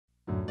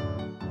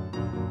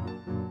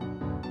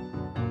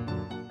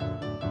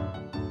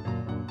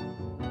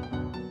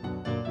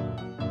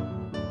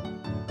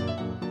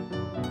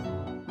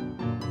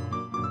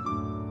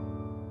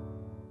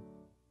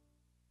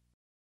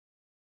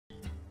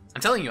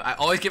I'm telling you, I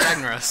always get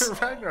Ragnaros.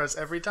 Ragnaros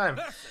every time.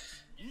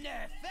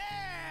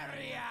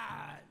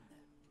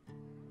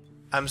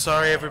 I'm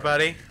sorry,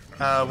 everybody.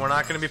 We're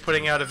not going to be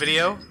putting out a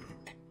video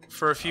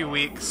for a few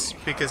weeks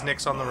because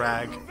Nick's on the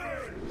rag.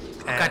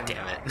 God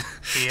damn it.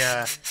 He,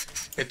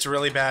 it's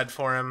really bad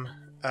for him.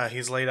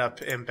 He's laid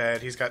up in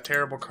bed. He's got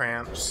terrible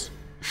cramps.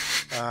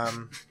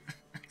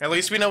 At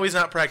least we know he's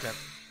not pregnant.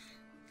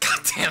 God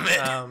damn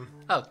it.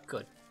 Oh,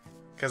 good.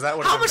 Because that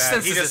would have been bad. How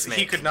much sense does this make?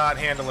 He could not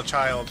handle a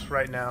child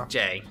right now.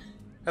 Jay.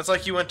 That's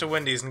like you went to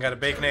Wendy's and got a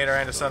Baconator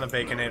and a son of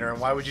Baconator,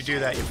 and why would you do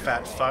that, you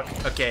fat fuck?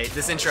 Okay,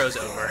 this intro's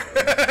over.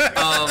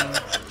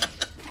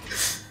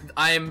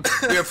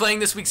 We are playing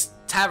this week's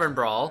Tavern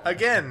Brawl.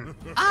 Again!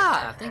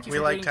 Thank you for We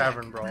like bringing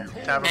Tavern Brawl.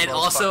 Tavern And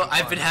Brawl's also, fucking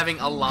I've fun. been having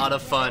a lot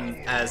of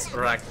fun as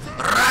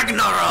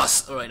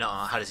Ragnaros! Oh, wait, no,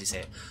 how does he say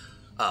it?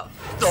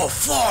 The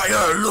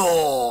Fire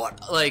Lord!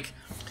 Like,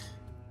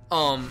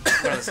 what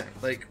was it?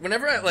 Like,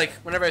 whenever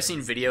I've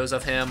seen videos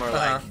of him, or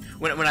like,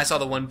 when I saw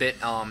the one bit,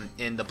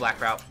 in the Black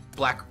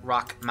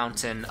Rock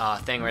Mountain,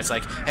 thing where it's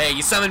like, hey,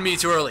 you summoned me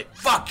too early,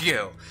 fuck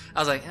you! I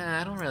was like,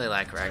 I don't really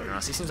like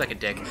Ragnaros, he seems like a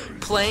dick.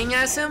 Playing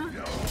as him,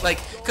 like,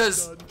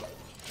 cause,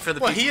 for the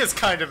Well, he is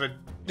kind of an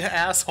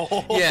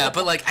asshole. yeah,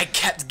 but like, I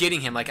kept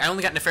getting him, like, I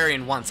only got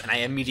Nefarian once, and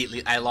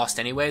I lost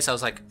anyway, so I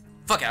was like,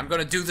 fuck it, I'm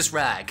gonna do this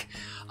rag.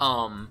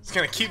 It's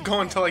gonna keep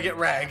going until I get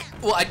rag.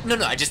 Well,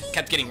 I just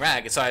kept getting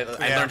rag, so I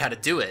learned how to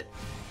do it,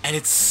 and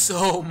it's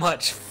so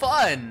much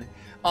fun.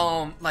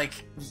 Like,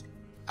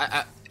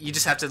 you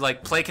just have to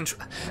like play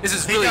control. This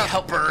is really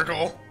helpful.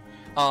 Burgle.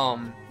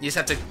 You just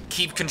have to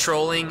keep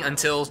controlling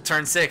until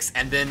turn 6,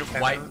 and then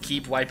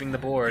keep wiping the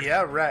board.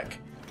 Yeah, wreck.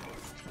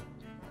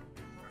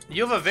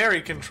 You have a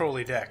very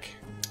control-y deck.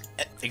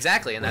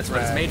 Exactly, and that's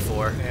what it's made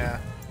for. Yeah.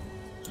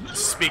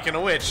 Speaking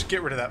of which,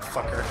 get rid of that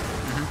fucker.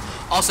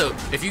 Also,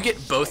 if you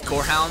get both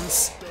core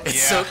hounds,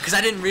 it's so because I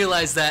didn't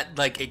realize that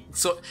like it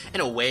so in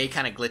a way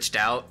kind of glitched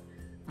out,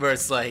 where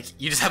it's like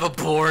you just have a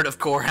board of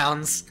core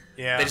hounds.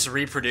 Yeah. They just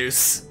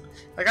reproduce.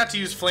 I got to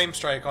use Flame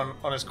Strike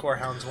on his core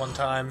hounds one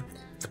time.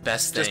 The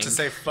best thing. Just to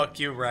say fuck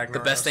you, Ragnaros. The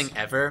best thing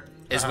ever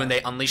is when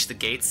they unleash the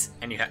gates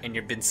and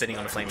you've been sitting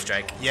on a flame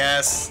strike.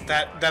 Yes,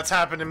 that's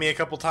happened to me a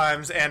couple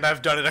times, and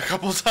I've done it a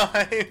couple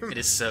times. It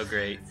is so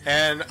great.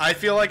 And I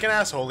feel like an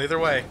asshole either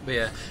way. But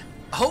yeah,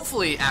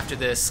 hopefully after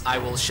this I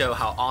will show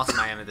how awesome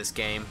I am at this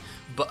game,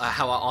 but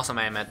how awesome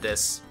I am at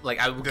this. Like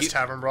This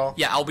Tavern Brawl.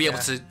 Yeah, I'll be able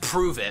to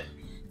prove it.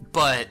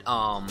 But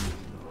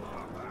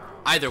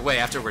either way,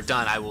 after we're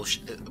done, I will.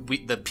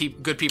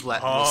 Good people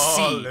at will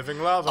see.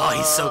 Living Lava. Oh,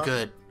 he's so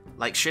good.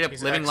 Like straight up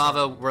living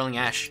lava, whirling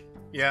ash.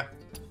 Yeah.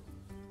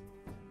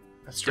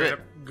 That's straight up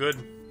good.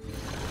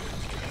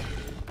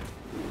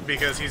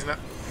 Because he's not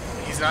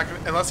gonna,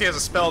 unless he has a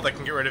spell that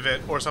can get rid of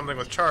it or something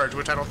with charge,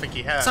 which I don't think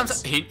he has.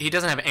 Sometimes he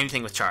doesn't have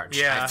anything with charge.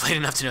 Yeah. I've played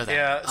enough to know that.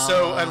 Yeah.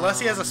 So unless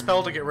he has a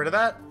spell to get rid of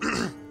that,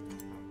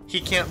 he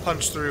can't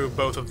punch through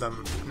both of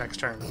them next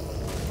turn.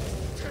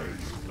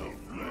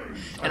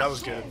 Oh, that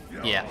was good.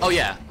 Yeah. Oh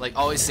yeah. Like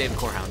always save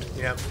Core Hound.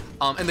 Yeah.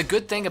 And the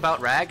good thing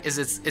about Rag is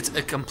it's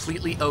a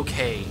completely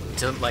okay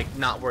to like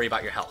not worry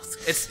about your health.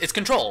 It's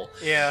control.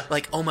 Yeah.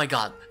 Like oh my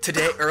god,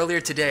 earlier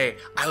today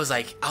I was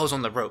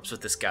on the ropes with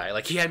this guy.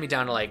 Like he had me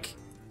down to like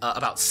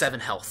about 7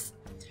 health.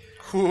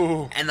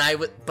 Ooh. And I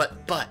would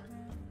but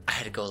I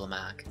had to go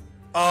Lamag.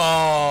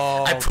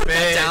 Oh. I put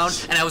that down,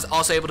 and I was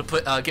also able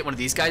to get one of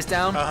these guys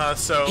down.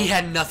 So he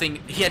had nothing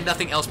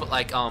else but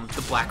like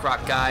the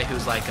Blackrock guy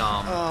who's like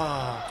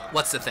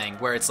what's the thing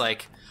where it's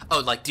like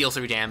like deal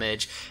 3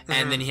 damage,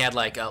 and then he had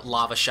like a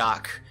lava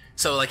shock.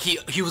 So like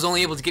he was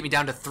only able to get me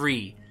down to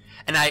 3,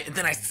 and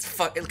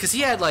because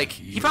he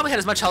probably had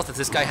as much health as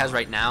this guy has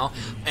right now,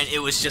 and it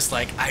was just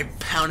like I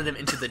pounded him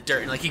into the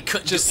dirt, and like he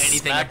couldn't do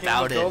anything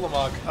about it.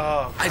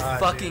 Oh, I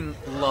fucking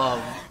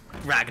love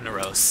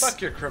Ragnaros.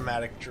 Fuck your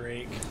Chromatic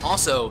Drake.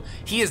 Also,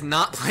 he is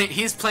not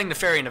he's playing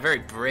Nefarian in a very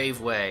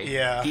brave way.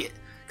 Yeah.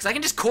 Because I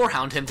can just core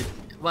hound him to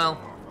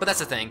but that's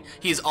the thing.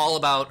 He's all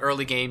about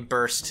early game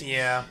burst.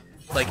 Yeah.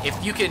 Like if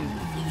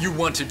you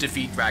want to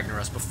defeat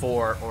Ragnaros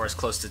before or as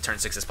close to turn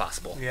 6 as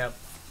possible. Yep.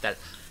 That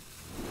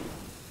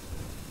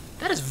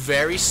is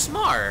very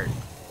smart.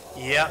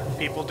 Yeah,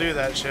 people do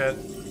that shit.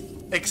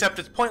 Except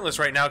it's pointless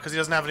right now because he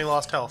doesn't have any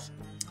lost health.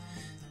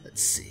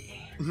 Let's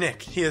see.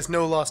 Nick, he has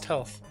no lost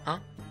health. Huh?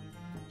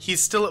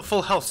 He's still at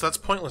full health, so that's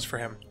pointless for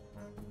him.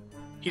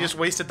 He just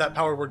wasted that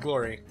Power Word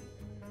Glory.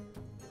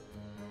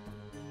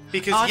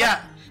 Because,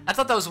 I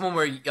thought that was the one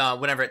where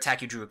whenever it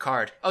attacked you drew a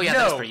card. Oh yeah, no,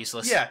 that was pretty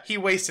useless. Yeah, he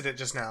wasted it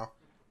just now.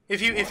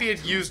 If he had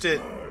used it...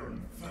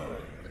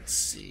 Let's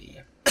see.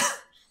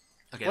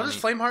 Okay, what does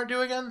Flameheart do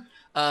again?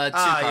 2 cards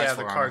yeah, for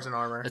the armor. cards and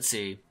armor. Let's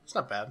see. It's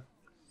not bad.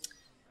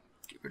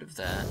 Get rid of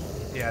that.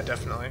 Yeah,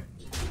 definitely.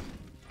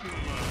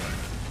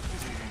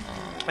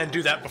 And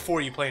do that before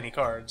you play any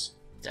cards.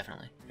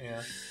 Definitely.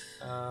 Yeah.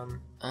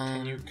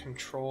 Can you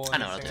control I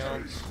know anything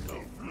else?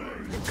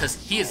 Because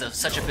he is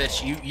such a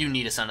bitch. You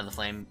need a Son of the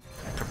Flame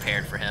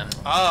prepared for him.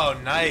 Oh,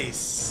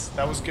 nice.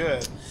 That was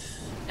good.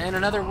 And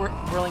another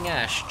Whirling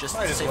Ash, just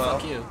Might to as say well.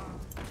 fuck you.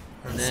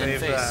 And then Save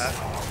face.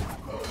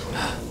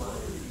 that.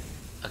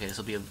 Okay, this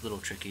will be a little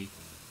tricky.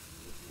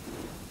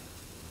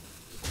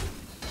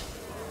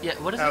 Yeah,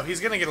 what is Oh, it?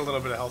 he's gonna get a little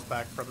bit of health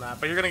back from that,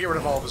 but you're gonna get rid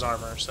of all of his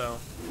armor, so...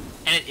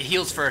 And it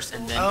heals first,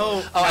 and then...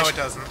 Oh, no, it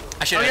doesn't.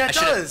 I should. Oh, yeah, it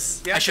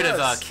does. Yeah, I it should have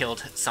does. killed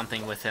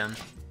something with him.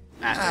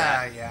 After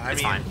that. Yeah, I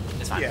It's mean... fine.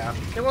 It's fine. Yeah,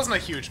 it wasn't a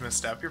huge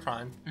misstep. You're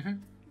fine.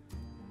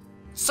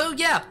 So,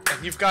 yeah.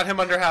 And you've got him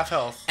under half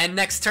health. And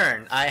next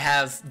turn, I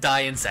have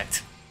Die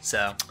Insect.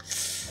 So...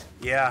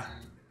 Yeah.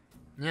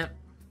 Yep.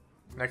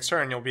 Next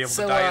turn, you'll be able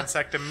So, to die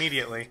insect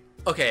immediately.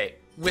 Okay,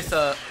 with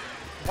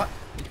What?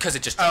 because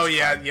it just Oh, draws a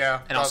yeah, card. yeah.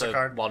 And Draws a also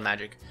card. Wild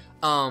Magic.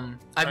 I've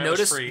it was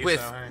noticed free, with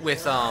so,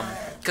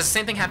 hey. because the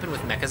same thing happened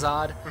with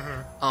Mechazod.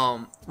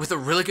 With a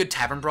really good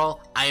Tavern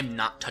Brawl, I am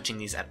not touching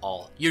these at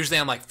all. Usually,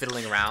 I'm like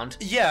fiddling around.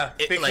 Yeah,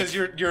 It, because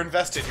like- you're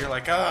invested. You're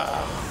like,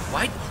 ah.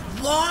 Why?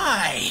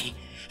 Why?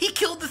 He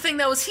killed the thing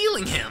that was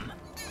healing him.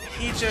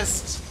 He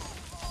just...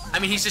 I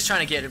mean, he's just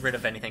trying to get rid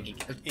of anything he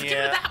can. Get rid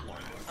Yeah. of that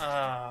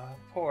one.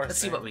 Poor Let's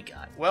see thing. what we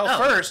got. Well,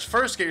 Oh,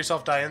 first get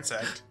yourself die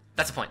insect.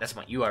 That's the point. That's the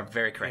point. You are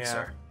very correct, Yeah.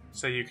 sir.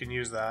 So you can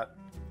use that.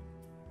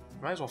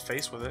 Might as well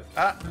face with it.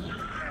 Ah,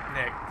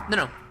 Nick.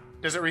 No.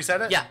 Does it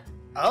reset it? Yeah.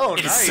 Oh,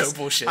 It is nice. so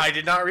bullshit. I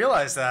did not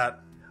realize that.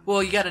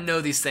 Well, you got to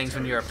know these things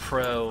when you're a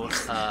pro.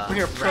 When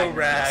you're a pro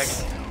rag.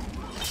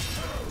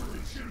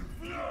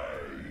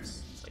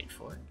 Wait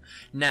for it.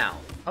 Now,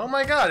 Oh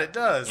my god, it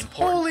does.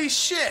 Important. Holy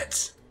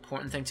shit.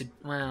 important thing to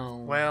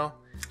Well,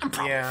 I'm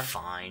probably yeah.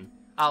 fine.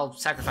 I'll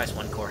sacrifice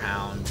one core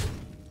hound.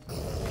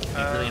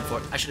 Really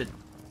important. I should have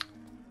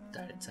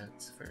died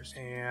insects first.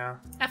 Yeah.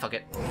 Ah, fuck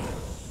it.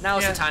 Now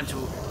is Yeah. the time to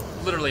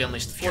literally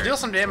unleash the We'll fury. deal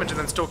some damage and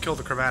then still kill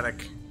the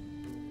chromatic.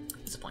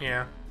 That's the point.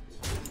 Yeah.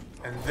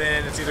 And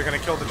then it's either gonna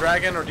kill the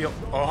dragon or deal...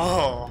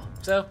 Oh.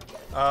 So,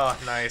 Oh,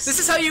 nice. this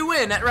is how you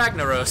win at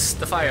Ragnaros,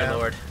 the Fire Yeah.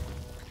 Lord.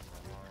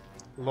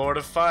 Lord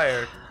of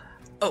Fire.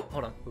 Oh,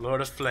 hold on.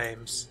 Lord of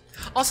Flames.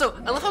 Also,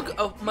 I love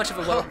how much of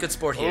a good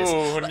sport he is.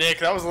 Oh, Nick,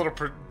 that was a little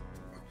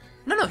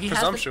No, he has.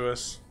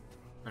 presumptuous.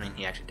 I mean,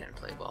 he actually didn't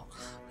play well,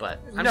 but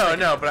I'm No, just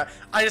no, but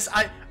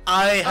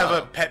I have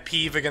a Oh. pet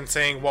peeve against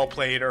saying well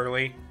played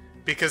early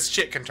because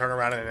shit can turn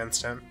around in an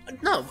instant.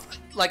 no,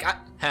 like I.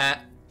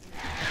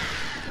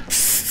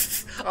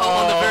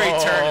 On the very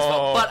turn as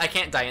well, but I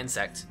can't die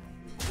insect.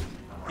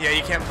 Yeah,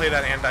 you can't play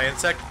that and die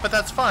insect, but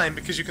that's fine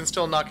because you can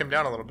still knock him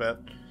down a little bit.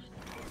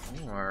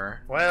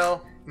 Or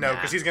Well, no, Nah.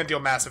 because he's gonna deal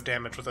massive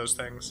damage with those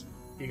things.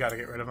 You gotta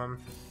get rid of him.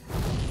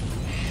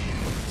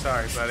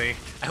 Sorry, buddy.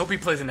 I hope he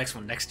plays the next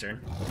one next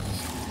turn.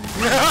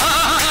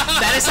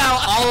 That is how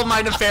all of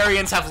my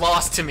Nefarians have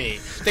lost to me.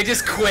 They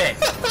just quit.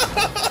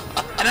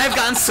 And I've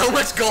gotten so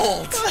much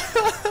gold.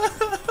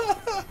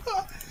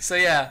 So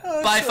yeah,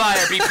 by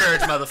fire be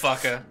purged,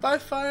 motherfucker. By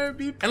fire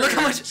be And look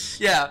how much,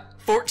 yeah,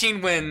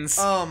 14 wins.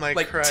 Oh my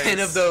like Christ. 10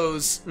 of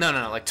those, no,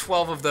 like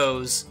 12 of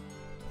those.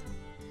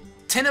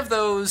 10 of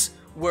those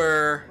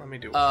were, Let me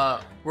do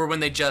were when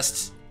they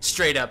just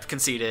straight up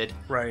conceded.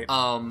 Right.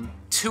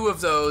 2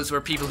 of those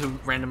were people who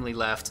randomly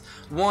left.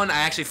 1 I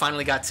actually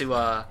finally got to,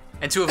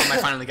 and 2 of them I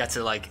finally got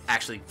to like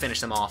actually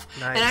finish them off.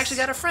 Nice. And I actually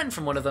got a friend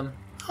from one of them.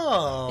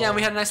 Oh. Yeah, and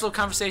we had a nice little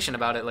conversation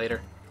about it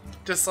later.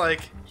 Just like,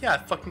 yeah, I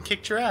fucking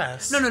kicked your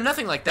ass. No,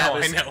 nothing like that. No,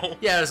 It was- I know.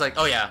 Yeah, it was like,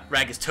 oh yeah,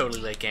 Rag is totally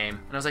late game.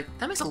 And I was like,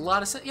 that makes a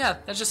lot of sense. Yeah,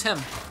 that's just him.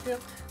 Yeah.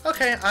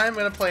 Okay, I'm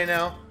gonna play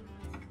now.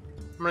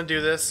 I'm gonna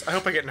do this. I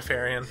hope I get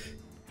Nefarian.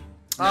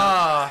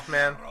 Ah,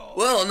 man.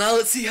 Well, now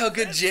let's see how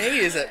good Jay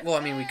is at. Well, I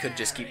mean, we could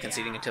just keep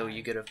conceding until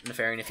you get a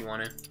Nefarian if you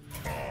want to.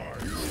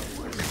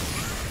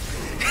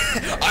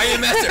 Are you the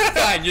master?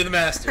 Fine, you're the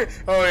master.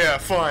 Oh yeah,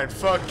 fine.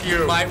 Fuck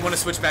you. Might want to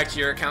switch back to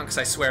your account because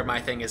I swear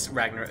my thing is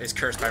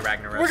cursed by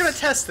Ragnaros. We're gonna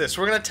test this.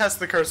 We're gonna test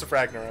the Curse of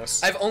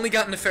Ragnaros. I've only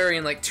gotten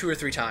Nefarian like 2 or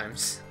 3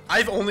 times.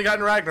 I've only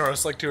gotten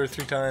Ragnaros like 2 or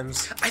 3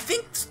 times. I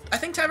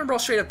think Tavern Brawl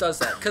straight up does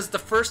that because the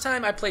first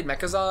time I played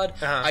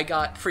Mechazod, I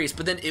got Priest,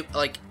 but then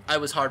I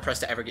was hard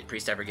pressed to ever get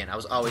Priest ever again. I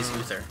was always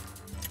Uther.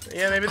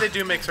 Yeah, maybe they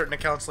do make certain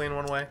accounts lean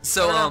one way.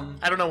 So,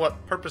 I don't know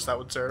what purpose that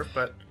would serve,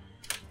 but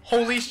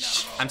holy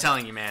I'm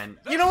telling you, man.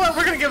 You know what?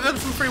 We're gonna give them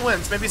some free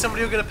wins. Maybe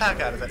somebody will get a pack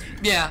out of it.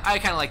 Yeah, I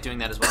kind of like doing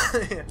that as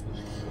well.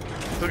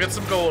 They'll get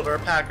some gold or a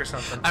pack or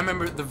something. I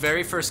remember the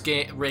very first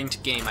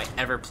ranked game I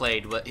ever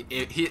played.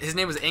 His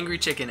name was Angry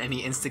Chicken, and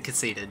he instant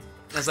conceded.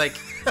 I was like,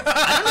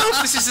 I don't know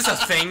if this is just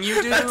a thing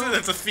you do.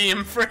 That's a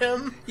theme for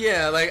him.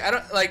 Yeah, like I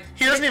don't like.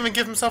 He doesn't even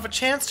give himself a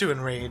chance to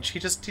enrage. He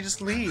just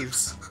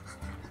leaves.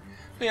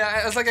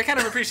 Yeah, I was like, I kind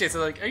of appreciate it. So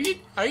like,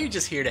 are you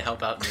just here to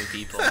help out new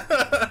people?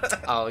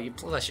 Oh, you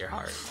bless your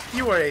heart.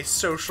 You are a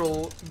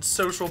social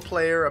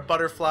player, a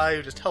butterfly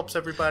who just helps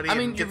everybody I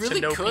mean, and you gets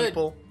really to know could.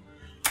 people.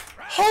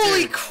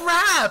 Holy Dude.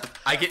 crap!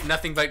 I get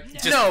nothing but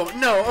just,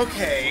 No,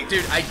 okay.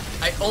 dude. I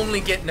only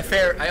get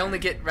I only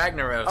get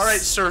Ragnaros. All right,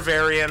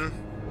 Servarian.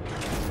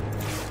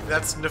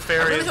 That's I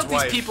Nefarian's really hope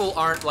wife. these people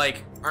aren't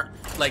like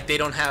they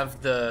don't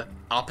have the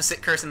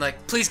opposite curse and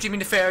like, please give me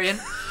Nefarian.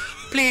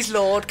 Please,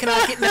 Lord, can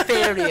I get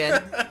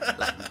Nefarian?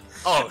 Like,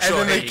 oh, and sure,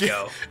 then there they you get,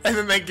 go. And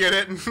then they get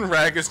it, and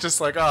Rag is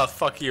just like, oh,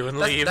 fuck you, and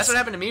leaves. That's what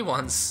happened to me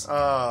once.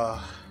 Now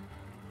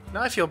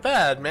I feel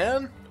bad,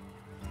 man.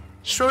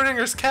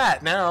 Schrodinger's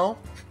cat now.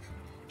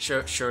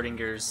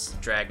 Schrodinger's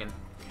dragon.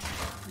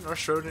 Or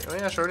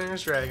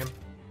Schrodinger's dragon.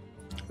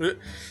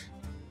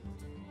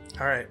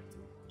 Alright.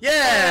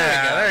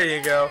 Yeah! There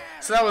you go.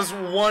 So that was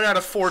 1 out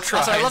of 4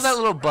 tries. Also, I love that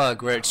little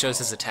bug where it shows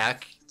his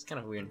attack. It's kind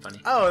of weird and funny.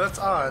 Oh, that's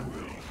odd.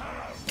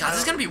 God, this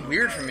is gonna be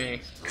weird for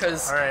me.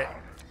 Alright.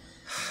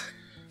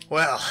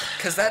 Well.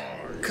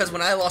 Because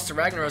when I lost to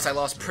Ragnaros, I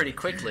lost pretty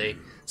quickly.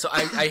 So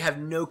I have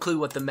no clue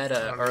what the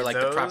meta or like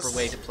the proper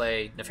way to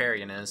play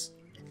Nefarian is.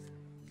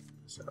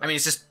 So. I mean,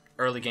 it's just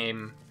early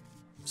game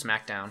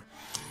Smackdown.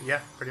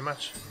 Yeah, pretty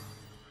much.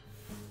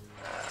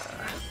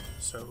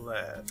 So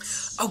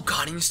let's... Oh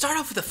god, and you start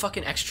off with the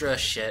fucking extra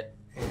shit.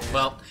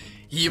 Well,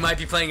 you might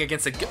be playing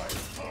against a...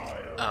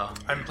 Oh.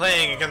 I'm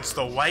playing against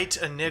the White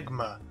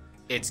Enigma.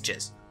 It's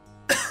jizz.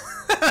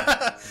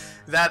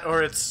 That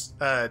or it's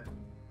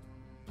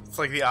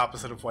like the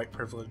opposite of white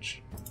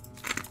privilege.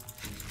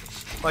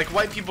 Like,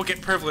 white people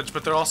get privilege,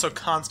 but they're also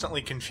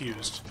constantly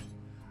confused.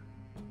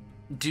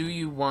 Do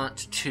you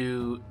want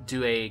to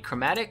do a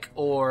chromatic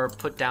or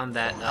put down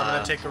that... I'm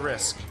gonna take a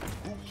risk.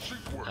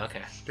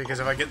 Okay. Because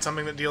if I get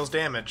something that deals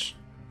damage...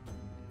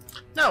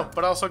 No,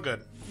 but also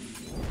good.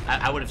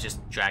 I would have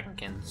just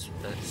Dragonkin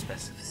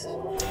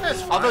specificity.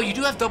 That's fine. Although you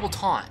do have double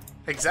taunt.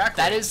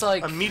 Exactly. That is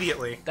like...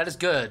 Immediately. That is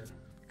good.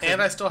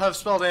 And I still have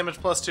spell damage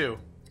 +2.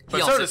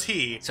 But so does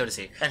he. So does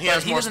he. And he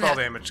has more spell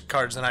damage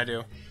cards than I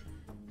do.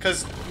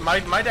 Because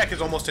my deck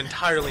is almost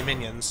entirely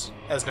minions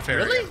as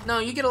Nefarian. Really? No,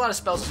 you get a lot of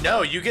spells.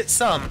 No, you get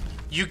some.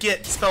 You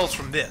get spells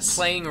from this.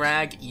 Playing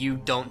Rag, you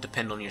don't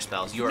depend on your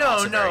spells. You are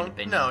also very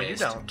opinion based. you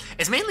don't.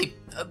 It's mainly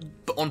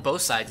on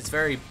both sides. It's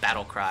very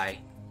battle cry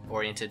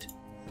oriented.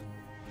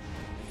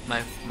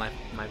 My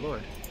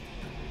lord.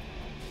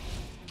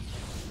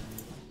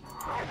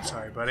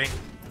 Sorry, buddy.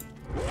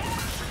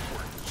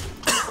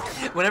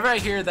 Whenever I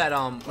hear that,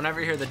 whenever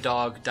I hear the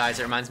dog dies,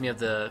 it reminds me of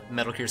the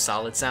Metal Gear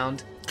Solid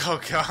sound.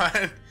 Oh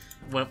god.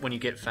 When you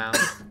get found.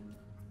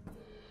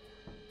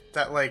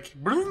 That like,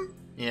 boom.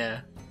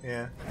 Yeah.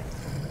 Yeah.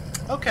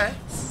 Okay.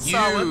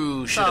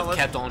 You should have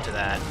kept on to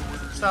that.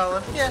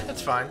 Solid. Yeah,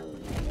 that's fine.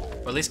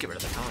 Or at least get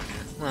rid of the taunt.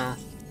 Well,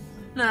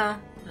 no,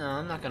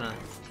 I'm not gonna.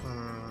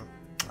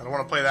 I don't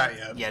want to play that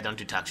yet. Yeah, don't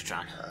do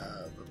Toxitron.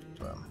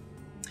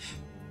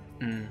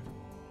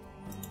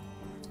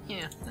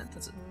 Yeah,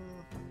 that's it.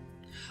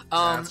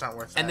 That's not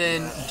worth that. And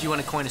then, do you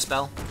want to coin a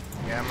spell?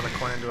 Yeah, I'm gonna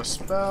coin into a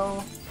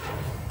spell.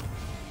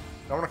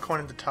 I want to coin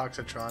into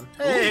Toxitron.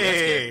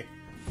 Hey!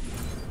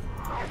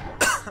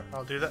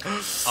 I'll do that.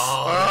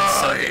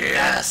 Oh, so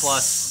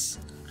yes!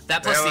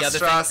 That plus the other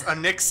thing.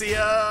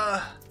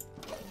 Onyxia.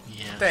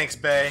 Yeah. Thanks,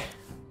 Bay.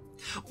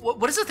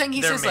 What is the thing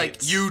he says?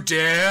 mates. Like, you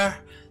dare?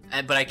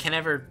 But I can't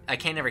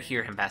ever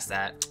hear him past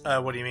that.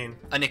 What do you mean?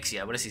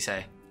 Onyxia. What does he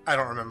say? I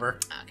don't remember.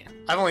 Okay.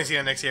 I've only seen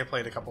Onyxia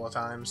played a couple of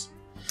times.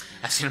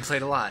 I've seen him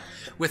played a lot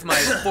with my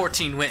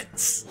 14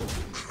 wins.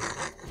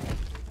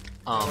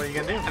 What are you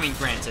gonna do? I mean,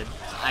 granted,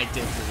 I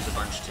did lose a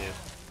bunch too,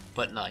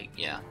 but like,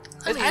 yeah.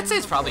 I'd say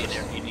it's probably an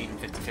even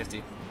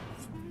 50-50.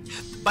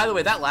 By the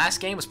way, that last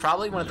game was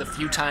probably one of the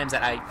few times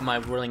that my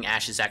Whirling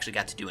Ashes actually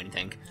got to do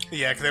anything.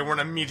 Yeah, because they weren't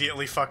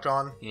immediately fucked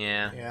on.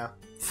 Yeah. Yeah.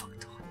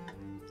 Fucked on.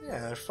 Yeah,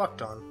 they're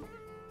fucked on.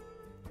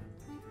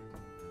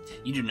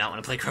 You do not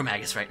want to play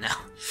Chromagus right now.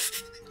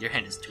 Your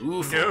hand is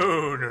too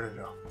full.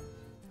 No.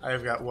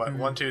 I've got what?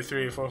 1, 2,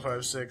 3, 4,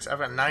 5, 6. I've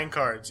got 9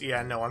 cards.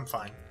 Yeah, no, I'm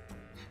fine.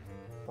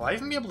 Will I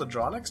even be able to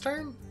draw next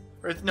turn?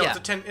 Or, no, yeah,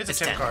 it's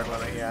a 10 card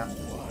limit, yeah.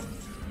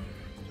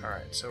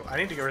 Alright, so I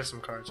need to get rid of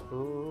some cards.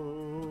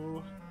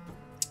 Ooh.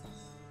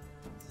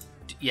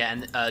 Yeah,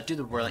 and do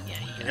the whirling.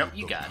 Yeah,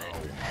 you got it.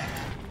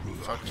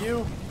 Fuck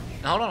you.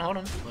 No, hold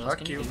on.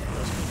 Fuck you.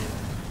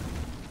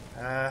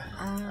 I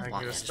can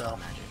get a spell.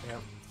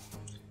 Yep.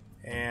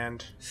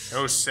 And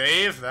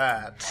save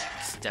that.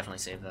 Definitely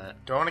save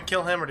that. Do I want to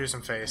kill him or do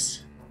some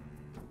face?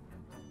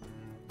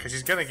 Because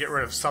he's gonna get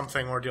rid of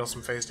something or deal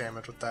some face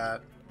damage with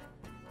that.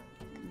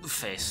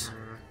 Face.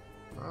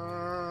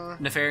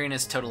 Nefarian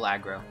is total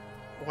aggro.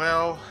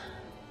 Well,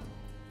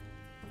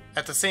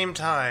 at the same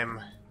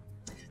time...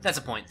 That's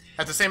a point.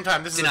 At the same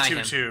time, this Deny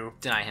is a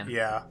 2-2. Deny him.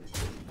 Yeah.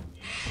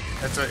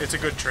 It's a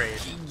good trade.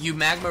 You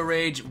Magma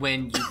Rage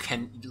when you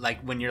can, like,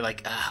 when you're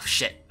like, oh,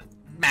 shit.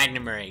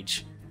 Magnum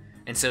Rage.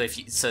 And so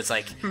it's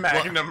like...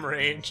 Magnum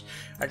Rage.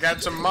 I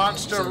got some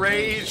Monster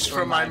Rage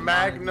for my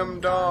Magnum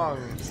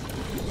Dong.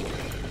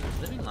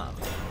 Living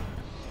Lava.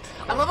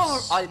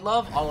 I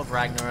love all of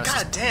Ragnaros'...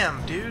 God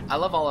damn, dude. I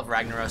love all of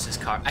Ragnaros'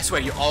 cards. I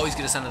swear, you always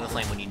get a Son of the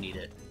Flame when you need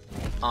it.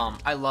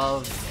 I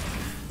love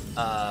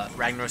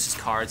Ragnaros'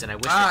 cards, and I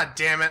wish...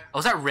 damn it. Oh,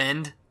 was that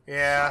Rend?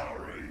 Yeah.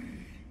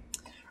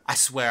 I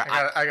swear,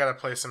 I gotta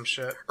play some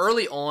shit.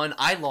 Early on,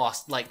 I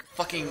lost, like,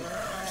 fucking...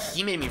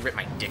 He made me rip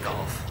my dick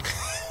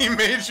off. He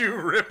made you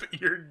rip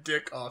your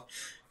dick off.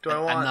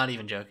 I'm not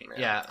even joking.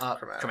 Yeah,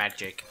 Chromatic. Chromatic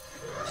Jake.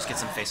 Just get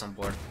some face on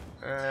board.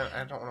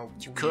 I don't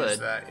want to use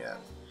that yet.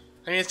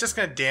 I mean, it's just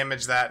gonna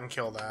damage that and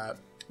kill that.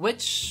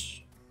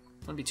 Which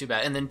wouldn't be too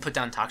bad. And then put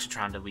down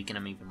Toxitron to weaken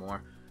him even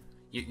more.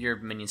 Your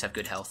minions have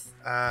good health.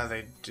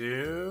 They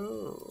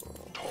do.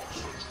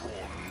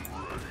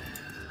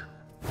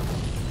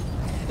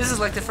 This is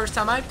like the first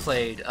time I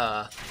played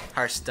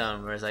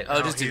Hearthstone, where it's like,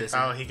 oh, just do this.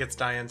 Oh, he gets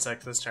die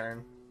insect this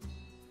turn.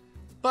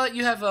 But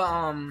you have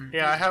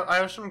Yeah, I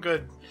have some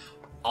good.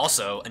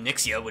 Also,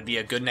 Onyxia would be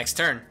a good next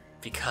turn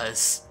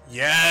because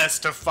Yes,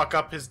 to fuck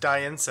up his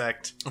die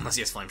insect. unless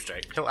he has Flame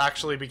Strike. He'll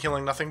actually be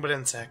killing nothing but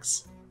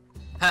insects.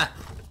 Huh.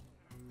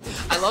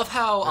 I love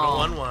how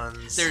Little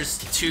 1/1s. there's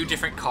 2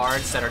 different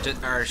cards that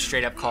are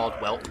straight up called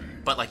Whelp,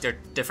 but like they're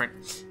different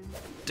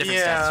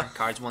stats from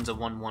cards. One's a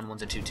 1/1,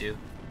 one's a 2/2.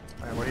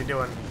 Alright, what are you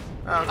doing?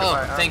 Oh,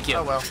 goodbye. Thank you.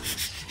 Oh well.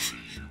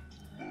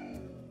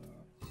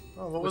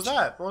 Oh, what was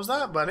that? What was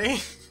that,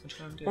 buddy?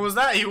 What was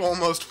that you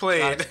almost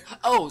played?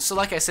 Oh, so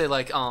like I said,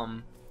 like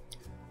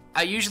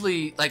I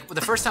usually like the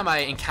first time I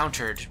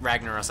encountered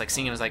Ragnaros, like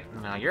seeing him, I was like,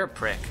 no, you're a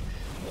prick.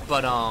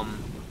 But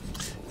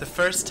The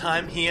first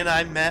time he and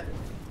I met,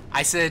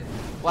 I said,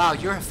 wow,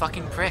 you're a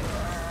fucking prick.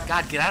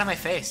 God, get out of my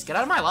face. Get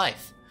out of my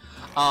life.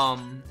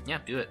 Yeah,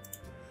 do it.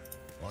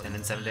 And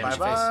then 7 damage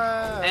to face.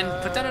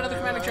 And put down another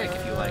Commander Drake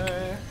if you like.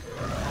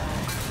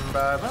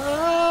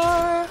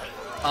 Bye-bye.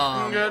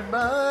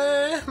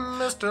 Goodbye,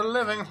 Mr.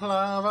 Living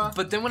Lava.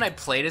 But then when I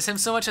played as him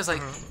so much, I was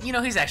like, you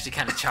know, he's actually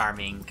kind of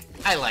charming.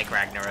 I like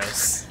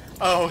Ragnaros.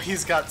 Oh,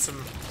 he's got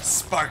some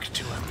spark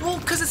to him. Well,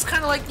 because it's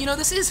kind of like, you know,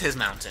 this is his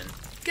mountain.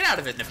 Get out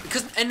of it.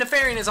 And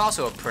Nefarian is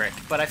also a prick,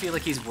 but I feel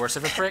like he's worse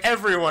of a prick.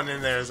 Everyone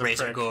in there is a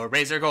Razor prick. Gore,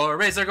 Razor Gore,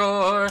 Razor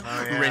Gore,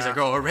 Oh, yeah. Razor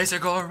Gore, Razor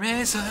Gore,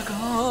 Razor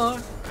Gore.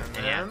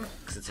 And Yeah, then,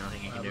 because it's the only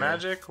thing you can do.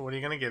 magic, what are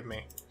you gonna give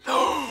me?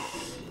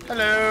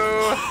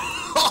 Hello!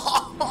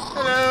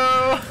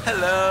 Hello!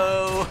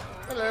 Hello.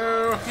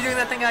 Hello! You're doing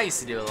that thing I used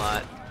to do a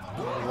lot.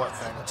 What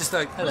thing? Just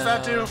like, What does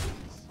that do?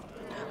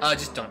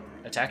 Just don't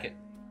attack it.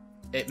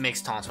 It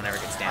makes taunts whenever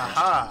it gets damaged.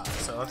 Aha!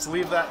 So let's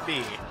leave that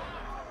be.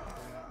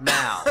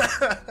 Now,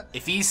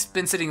 if he's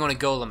been sitting on a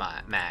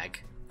Golemag,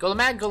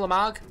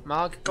 Golemog,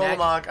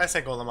 I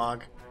say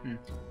Golemog.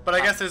 But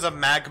I guess there's a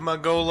magma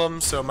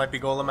golem, so it might be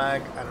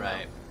Golemag. I don't know.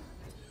 Right.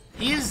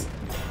 He's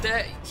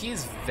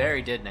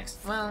very dead next.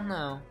 Well,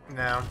 no.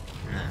 No.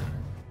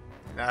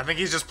 No, I think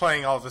he's just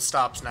playing all the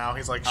stops now.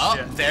 He's like, Oh,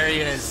 shit. there he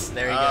is.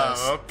 There he Oh,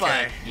 goes.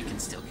 okay. But you can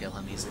still kill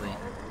him easily.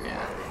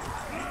 Yeah.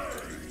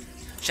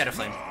 Shadow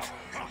Flame.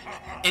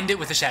 End it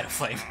with a Shadow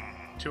Flame.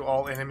 To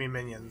all enemy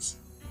minions.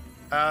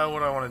 What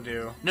do I want to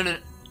do? No.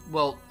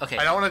 Well, okay.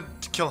 I don't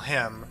want to kill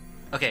him.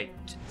 Okay.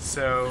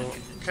 So,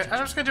 I'm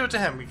just gonna do it to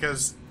him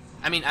because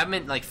I mean, I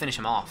meant like finish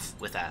him off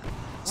with that.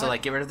 So What?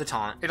 like get rid of the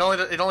taunt. it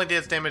only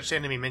does damage to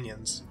enemy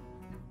minions.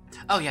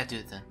 Oh yeah, do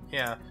it then.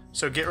 Yeah.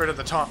 So get rid of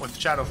the taunt with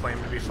Shadow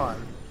Flame to be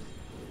fun.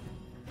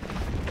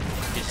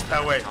 You just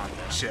Oh wait, taunt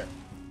that. shit.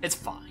 It's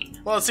fine.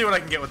 Well, let's see what I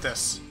can get with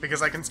this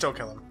because I can still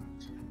kill him.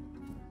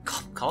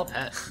 Call a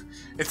pet.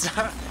 It's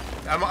not.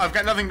 I've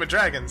got nothing but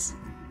dragons.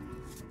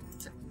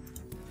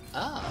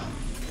 Oh.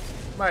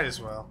 Might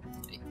as well.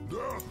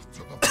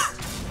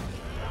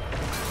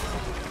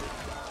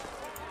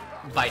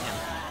 Bite him.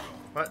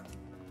 What?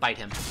 Bite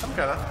him. I'm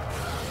gonna.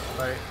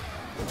 Like,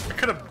 I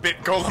could have bit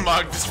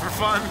Golemog just for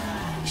fun.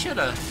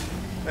 Shoulda.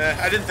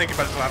 I didn't think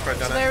about it until after I'd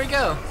done So it. there we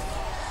go.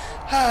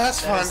 Ah,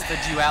 that's fun. That's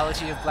the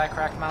duality of Black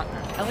Rock Mountain.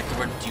 I like the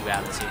word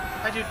duality.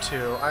 I do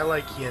too. I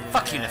like yin. and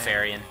Fuck you, yang.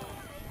 Nefarian.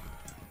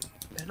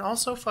 And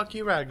also, fuck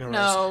you, Ragnaros.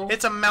 No.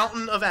 It's a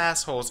mountain of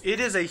assholes. It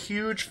is a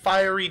huge,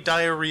 fiery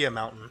diarrhea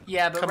mountain.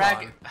 Yeah, but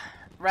Come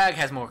Rag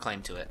has more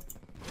claim to it.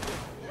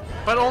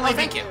 But only, Oh,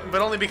 thank you.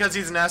 But only because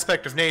he's an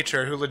aspect of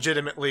nature who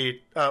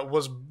legitimately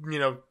was,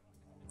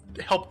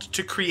 helped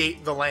to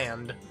create the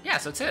land. Yeah,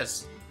 so it's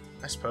his.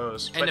 I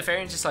suppose. And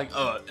Nefarian's just like,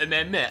 oh,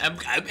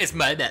 it's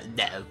my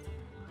no.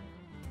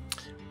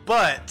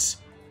 But,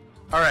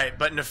 alright,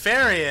 but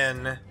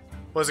Nefarian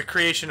was a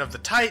creation of the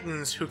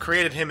Titans who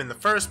created him in the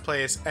first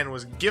place and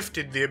was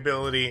gifted the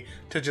ability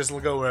to just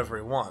go wherever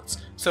he wants.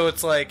 So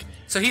it's like...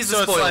 So he's the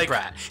so it's spoiled like-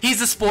 brat. He's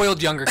the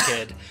spoiled younger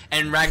kid,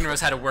 and Ragnaros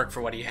had to work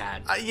for what he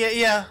had.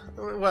 Yeah.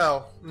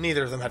 Well,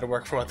 neither of them had to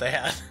work for what they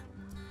had.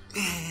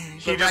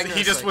 He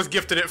just was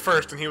gifted it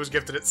first, and he was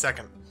gifted it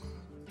second.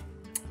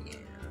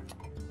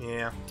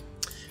 Yeah.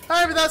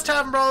 Alright, but that's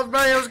Tavern Brawl,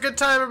 everybody. It was a good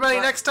time, everybody.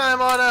 What? Next time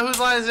on Whose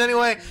Line Is It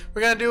Anyway,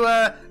 we're gonna do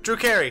Drew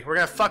Carey. We're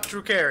gonna fuck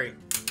Drew Carey.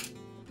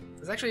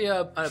 There's actually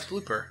a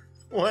blooper.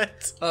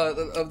 What?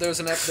 There's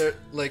an there's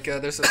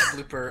a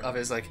blooper of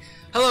his like,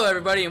 hello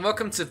everybody and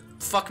welcome to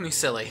Fuck Me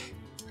Silly.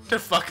 To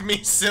fuck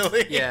me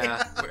silly?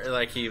 Yeah, where,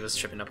 like he was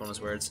tripping up on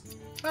his words.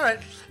 Alright.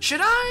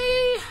 Should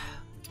I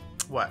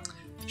What?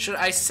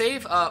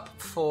 save up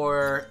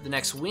for the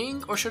next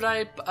wing or should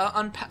I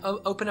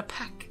open a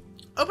pack?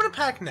 Open a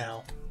pack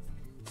now.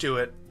 Do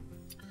it.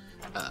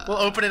 We'll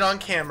open it on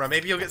camera.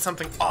 Maybe you'll get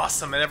something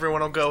awesome and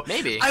everyone will go,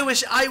 Maybe. I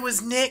wish I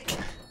was Nick.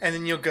 And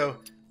then you'll go,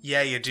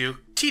 yeah, you do.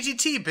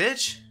 TGT,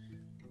 bitch.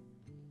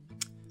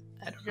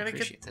 I don't gotta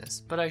appreciate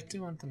this, but I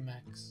do want the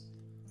max.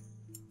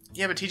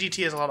 Yeah, but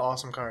TGT has a lot of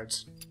awesome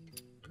cards.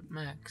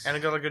 Max. And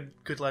it got a good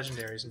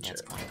legendaries and Yeah, shit.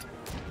 it's fine.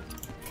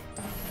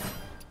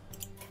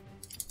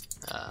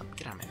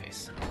 Get out of my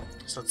face.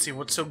 So let's see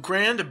what's so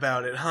grand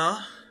about it,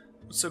 huh?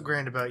 What's so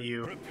grand about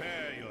you?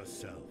 Prepare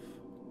yourself.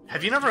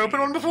 Have you never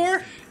opened one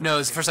before? No,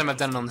 it's the first time I've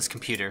done it on this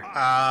computer. So.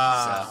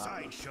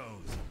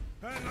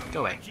 Go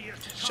away.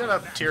 Shut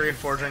up, Tyrion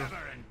Forging.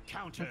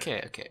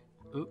 Okay, okay.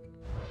 Oop,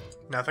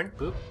 Nothing.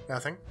 boop.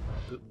 Nothing.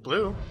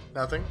 Blue.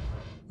 Nothing.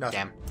 Nothing.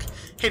 Damn.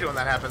 Hate it when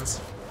that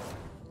happens.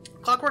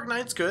 Clockwork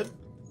Knight's good.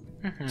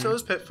 So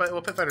is Pit Fight.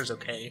 Well, Pit Fighter's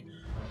okay.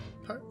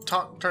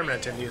 Tournament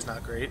Activity is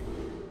not great.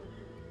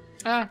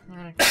 Oh,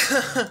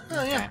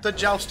 yeah, the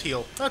Joust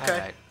Heal.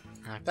 Okay.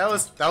 Alright. That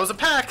was a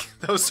pack.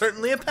 That was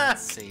certainly a pack.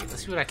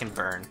 Let's see what I can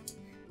burn.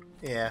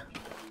 Yeah.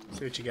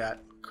 See what you got.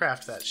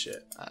 Craft that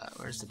shit.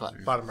 Where's the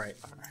button? Bottom right.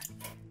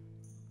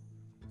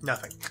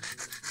 Nothing.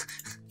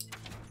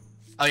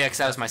 Oh yeah, because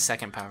that was my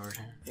second power.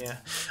 Yeah.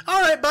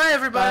 All right. Bye,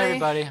 everybody.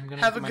 Bye, everybody. I'm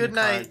gonna have a look at my good new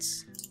night.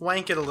 cards.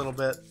 Wank it a little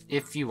bit.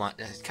 If you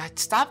want. God,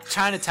 stop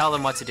trying to tell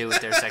them what to do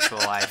with their sexual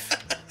life.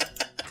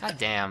 God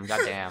damn.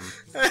 God damn.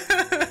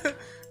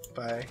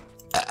 Bye.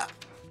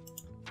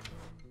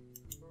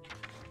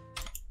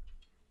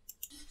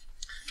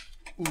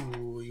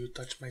 Ooh, you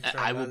touched my.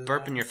 I will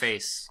burp in your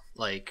face,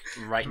 like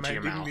right into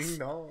your mouth. Ding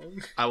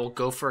dong. I will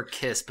go for a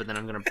kiss, but then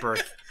I'm gonna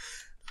burp.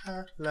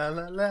 La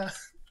la la.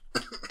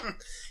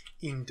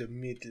 In the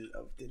middle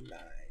of the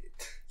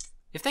night.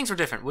 If things were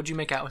different, would you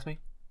make out with me?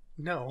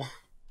 No.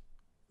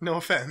 No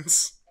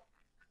offense.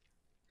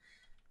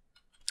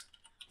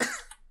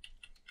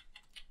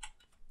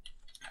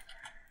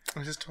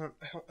 I just don't.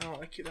 I don't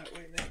like you that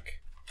way, Nick.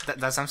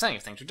 That's what I'm saying.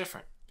 If things were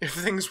different. If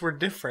things were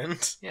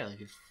different. Yeah,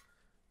 like if.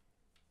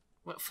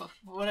 What? Fuck.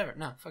 Whatever.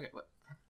 No. Fuck it. What?